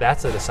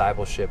a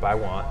discipleship I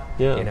want,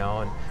 you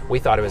know, and we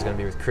thought it was going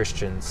to be with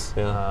Christians,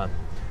 you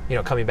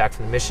know, coming back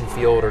from the mission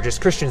field, or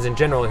just Christians in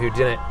general who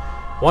didn't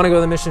want to go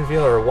to the mission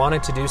field or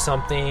wanted to do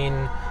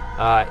something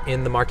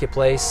in the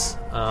marketplace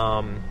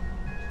and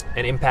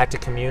impact a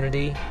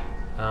community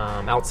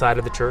outside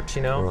of the church,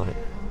 you know.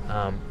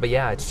 But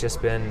yeah, it's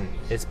been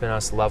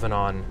us loving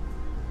on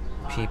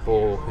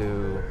people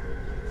who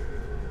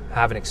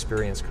haven't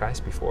experienced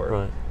Christ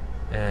before,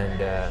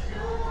 and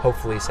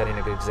hopefully setting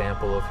a good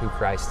example of who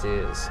Christ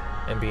is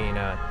and being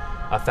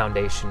a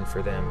foundation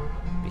for them.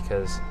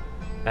 Because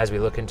as we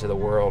look into the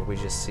world, we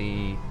just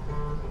see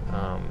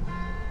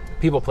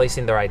people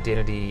placing their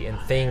identity in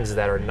things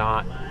that are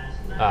not,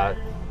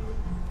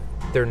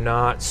 they're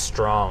not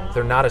strong.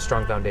 They're not a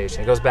strong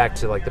foundation. It goes back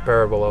to like the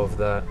parable of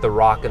the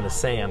rock and the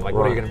sand. Like,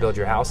 what are you going to build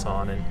your house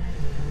on? And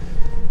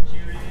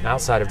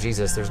outside of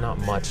Jesus, there's not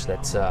much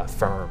that's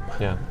firm.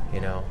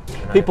 You know,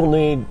 people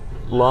need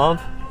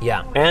love.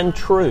 And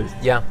truth.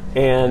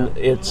 And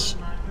it's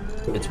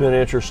been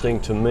interesting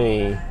to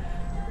me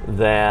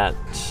that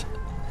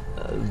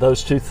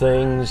those two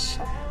things,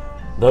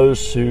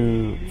 those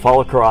who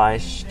follow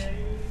Christ,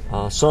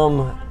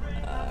 some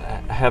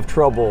have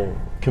trouble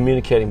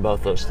communicating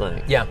both those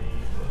things.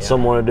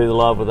 Some want to do the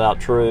love without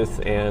truth,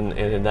 and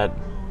that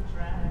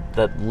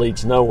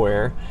leads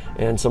nowhere.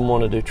 And some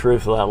want to do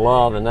truth without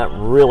love, and that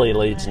really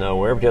leads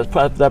nowhere, because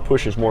that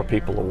pushes more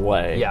people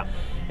away.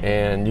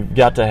 And you've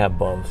got to have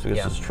both,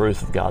 because it's the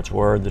truth of God's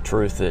Word, the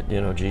truth that, you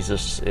know,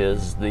 Jesus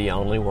is the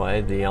only way,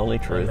 the only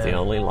truth, the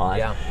only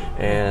life.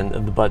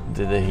 But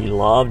that He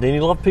loved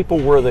people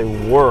where they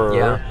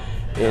were,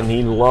 and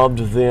He loved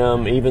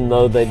them even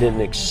though they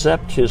didn't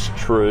accept His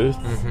truth,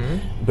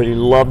 but He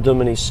loved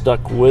them and He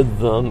stuck with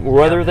them.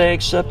 Whether they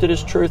accepted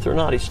His truth or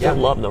not, He still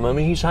loved them. I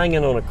mean, He's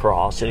hanging on a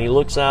cross, and He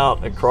looks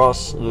out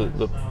across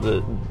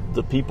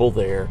the people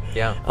there,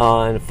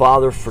 and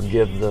Father,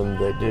 forgive them,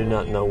 they do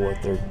not know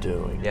what they're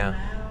doing.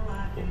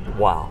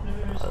 Wow,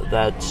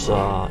 that's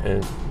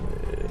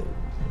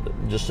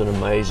just an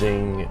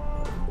amazing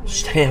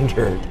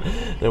standard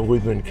that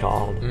we've been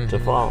called to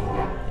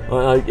follow.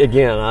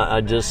 Again, I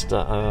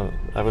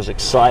was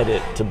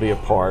excited to be a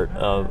part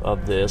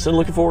of this, and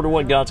looking forward to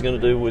what God's going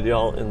to do with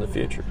y'all in the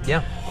future.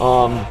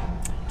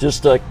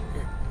 Just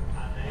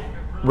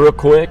real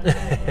quick,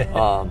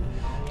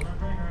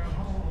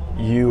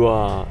 you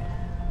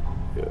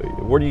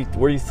where do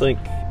you think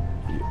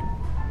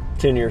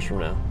 10 years from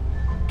now?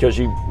 Because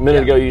a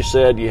minute ago you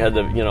said you had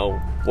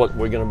what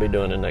we're going to be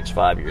doing in the next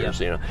 5 years.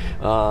 You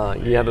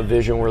have a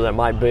vision where that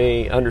might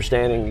be.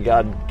 Understanding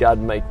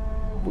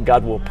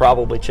God will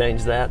probably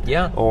change that.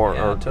 Or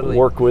totally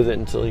work with it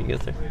until you get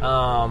there.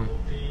 I'm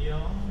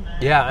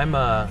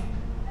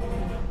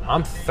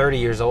 30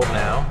 years old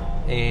now,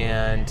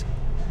 and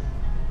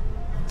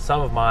some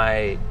of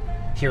my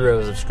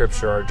heroes of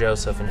Scripture are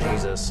Joseph and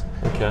Jesus.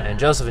 And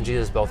Joseph and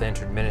Jesus both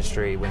entered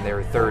ministry when they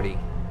were 30.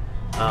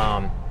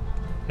 Now,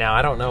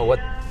 I don't know what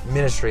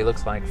ministry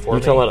looks like for me.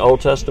 You talking about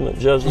Old Testament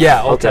Joseph?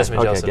 Yeah, Old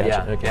Testament Joseph. Gotcha.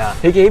 Yeah, Okay. yeah.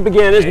 He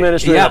began his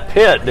ministry in a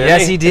pit, didn't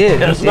yes, he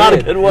did. It's not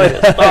a good way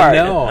to start.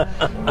 No.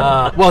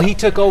 Well, he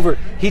took over.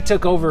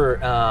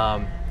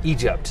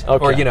 Egypt,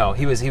 Okay. or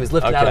he was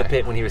lifted out of the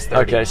pit when he was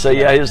 30. Okay, so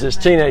he was his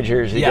teenage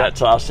years. He got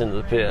tossed into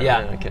the pit.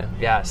 Yeah. Okay.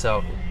 Yeah.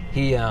 So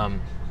he,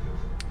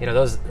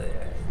 those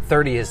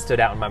 30 has stood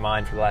out in my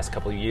mind for the last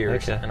couple of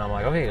years, Okay. and I'm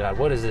like, okay, God,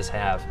 what does this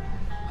have?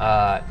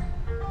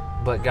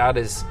 But God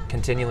has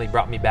continually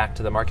brought me back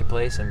to the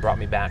marketplace and brought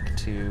me back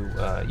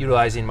to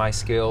utilizing my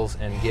skills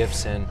and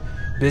gifts in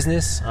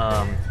business,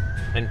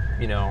 and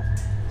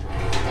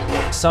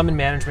some in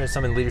management,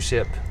 some in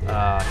leadership.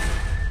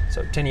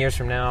 So 10 years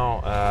from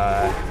now,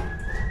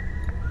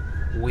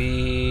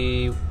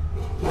 we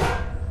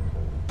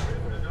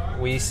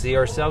see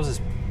ourselves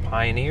as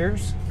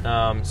pioneers.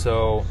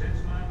 So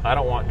I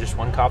don't want just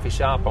one coffee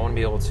shop. I want to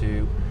be able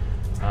to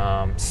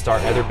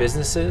start other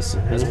businesses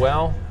as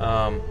well,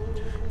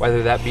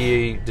 whether that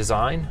be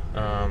design.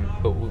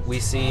 But we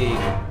see,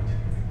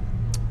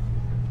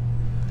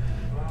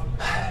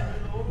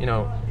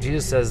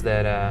 Jesus says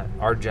that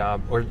our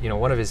job, or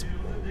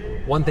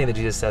one thing that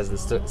Jesus says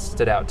that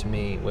stood out to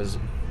me was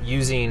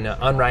using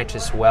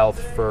unrighteous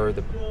wealth for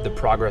the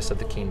progress of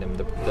the kingdom,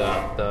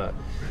 the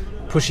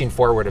pushing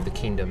forward of the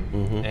kingdom,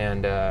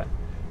 and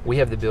we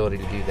have the ability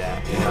to do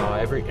that.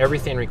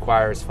 Everything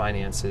requires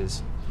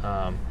finances,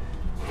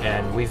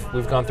 and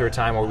we've gone through a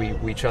time where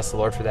we trust the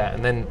Lord for that,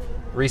 and then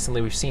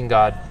recently we've seen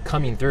God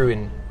coming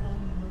through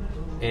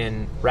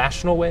in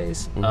rational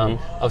ways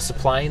of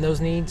supplying those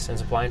needs and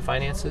supplying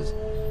finances,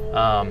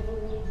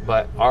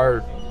 but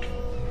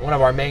one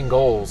of our main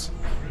goals,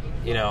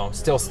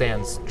 still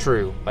stands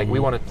true. Like we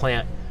want to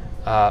plant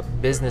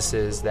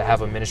businesses that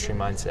have a ministry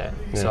mindset.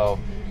 Yeah. So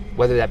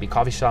whether that be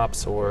coffee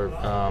shops or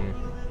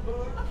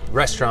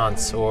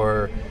restaurants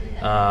or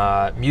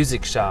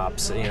music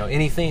shops,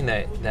 anything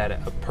that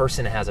a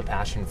person has a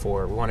passion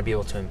for, we want to be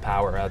able to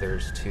empower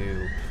others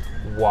to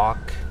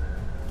walk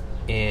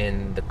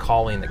in the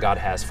calling that God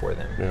has for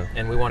them. Yeah.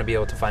 And we want to be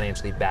able to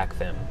financially back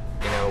them.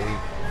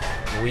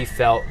 We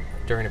felt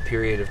during a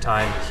period of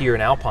time here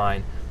in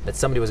Alpine that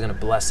somebody was going to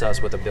bless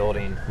us with a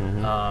building.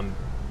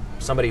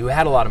 Somebody who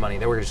had a lot of money,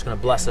 they were just going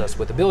to bless us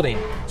with a building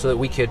so that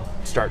we could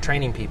start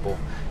training people.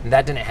 And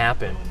that didn't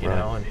happen,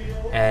 know.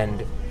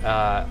 And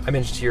I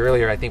mentioned to you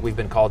earlier, I think we've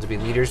been called to be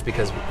leaders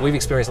because we've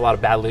experienced a lot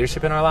of bad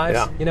leadership in our lives,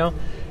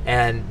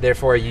 and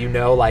therefore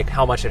like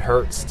how much it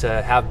hurts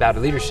to have bad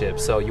leadership.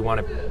 So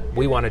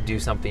we want to do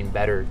something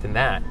better than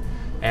that.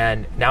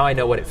 And now I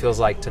know what it feels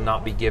like to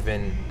not be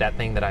given that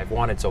thing that I've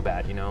wanted so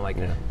bad,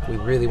 we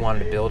really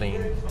wanted a building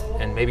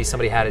and maybe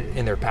somebody had it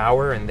in their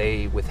power and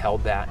they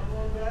withheld that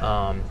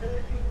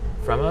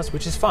from us,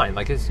 which is fine.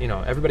 Like, it's,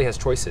 everybody has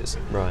choices.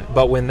 Right.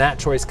 But when that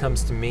choice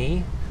comes to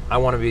me, I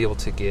want to be able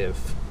to give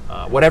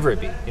whatever it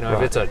be.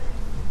 Right.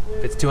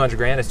 If it's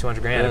 $200,000, it's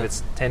 $200,000. Yeah. If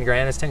it's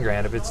 $10,000, it's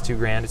 $10,000. If it's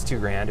 $2,000, it's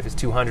 $2,000. If it's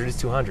 $200,000, it's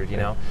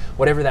 $200,000.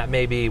 Whatever that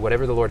may be,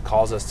 whatever the Lord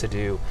calls us to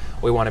do,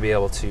 we want to be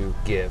able to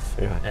give,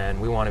 and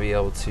we want to be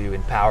able to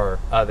empower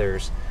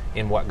others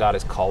in what God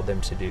has called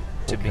them to do,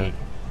 to be,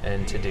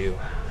 and to do.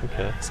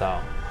 Okay. So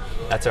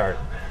that's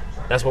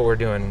what we're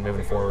doing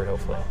moving forward.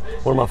 Hopefully.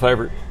 One of my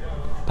favorite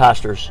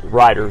pastors,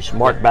 writers,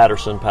 Mark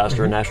Batterson,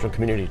 pastor of National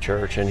Community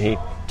Church, and he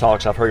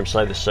talks. I've heard him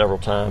say this several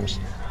times.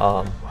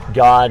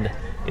 God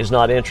is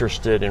not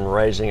interested in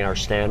raising our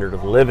standard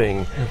of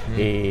living.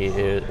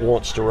 He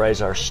wants to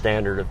raise our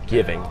standard of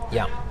giving.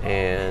 Yeah.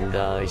 And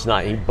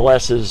he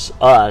blesses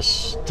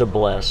us to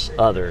bless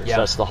others. Yeah.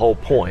 That's the whole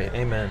point.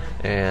 Amen.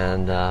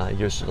 And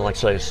just like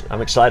I say,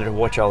 I'm excited to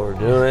what y'all are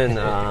doing.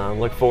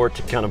 Look forward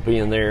to kind of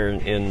being there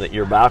in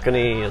your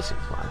balcony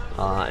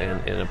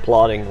and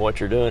applauding what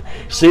you're doing.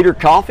 Cedar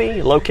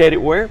Coffee, located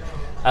where?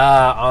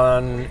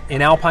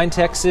 In Alpine,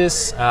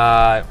 Texas.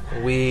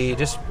 We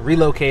just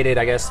relocated,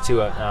 I guess,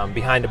 to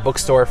behind a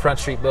bookstore, Front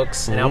Street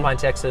Books, in Alpine,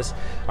 Texas.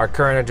 Our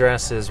current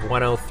address is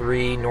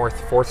 103 North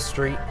 4th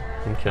Street,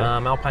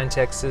 Alpine,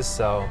 Texas.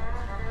 So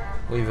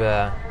we've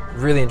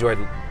really enjoyed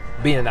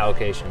being in that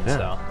location. Yeah.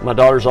 So my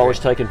daughter's always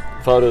taking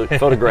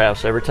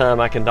photographs every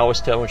time. I can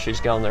always tell when she's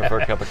gone there for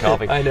a cup of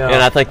coffee. I know.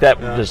 And I think that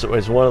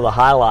is one of the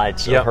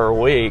highlights of her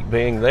week,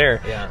 being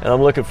there. Yeah. And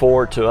I'm looking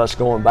forward to us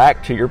going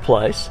back to your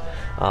place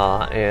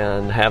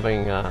and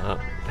having a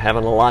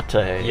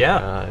latte.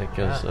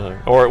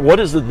 Yeah. Or what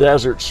is the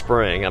Desert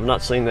Spring? I've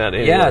not seen that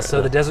anywhere. Yeah,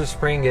 so the Desert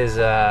Spring is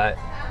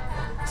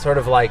sort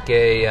of like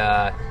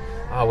a,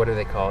 what do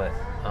they call it?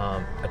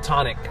 A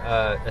tonic,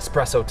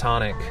 espresso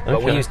tonic,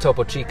 but we use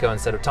Topo Chico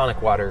instead of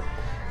tonic water.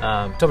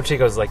 Topo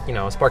Chico is like,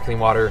 sparkling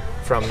water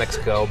from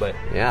Mexico, but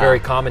very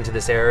common to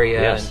this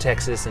area and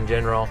Texas in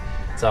general.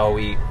 So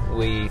we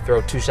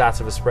throw 2 shots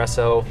of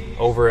espresso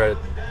over a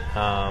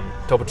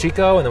Topo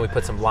Chico, and then we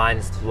put some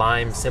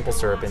lime simple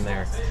syrup in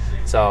there.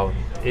 So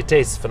it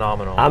tastes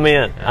phenomenal. I'm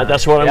in.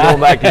 That's what I'm going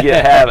back to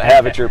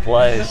have at your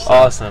place. So.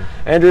 Awesome.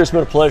 Andrew, it's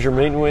been a pleasure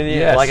meeting with you.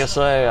 Yes. Like I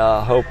say,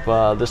 I hope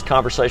this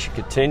conversation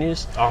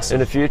continues in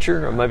the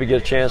future, or maybe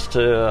get a chance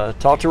to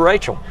talk to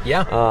Rachel.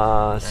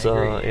 Yeah.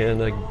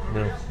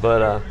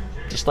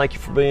 just thank you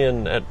for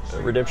being at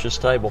Redemption's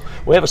table.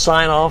 We have a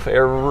sign-off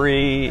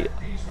every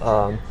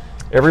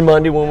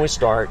Monday when we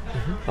start.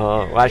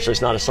 Well, actually,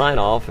 it's not a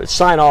sign-off. It's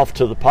sign-off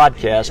to the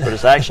podcast, but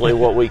it's actually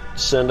what we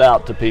send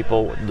out to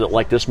people.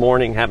 Like this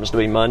morning happens to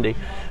be Monday.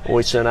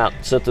 We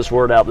sent this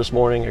word out this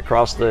morning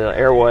across the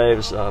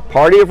airwaves.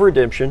 Party of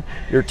Redemption,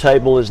 your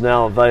table is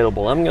now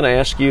available. I'm going to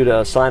ask you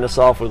to sign us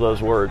off with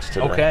those words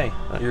today. Okay.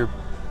 Your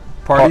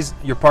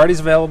party's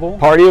available.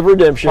 Party of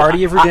Redemption.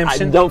 Party of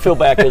Redemption. I don't feel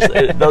bad,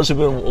 because those who've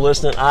been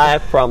listening, I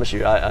promise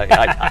you,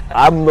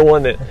 I'm the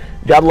one that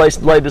God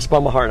laid this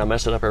upon my heart, and I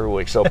mess it up every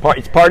week. So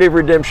it's Party of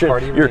Redemption.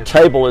 Your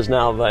table is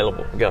now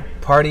available. Go.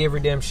 Party of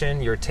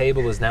Redemption. Your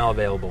table is now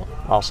available.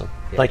 Awesome.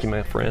 Yes. Thank you,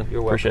 my friend.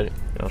 You're welcome. Appreciate it.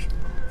 Awesome.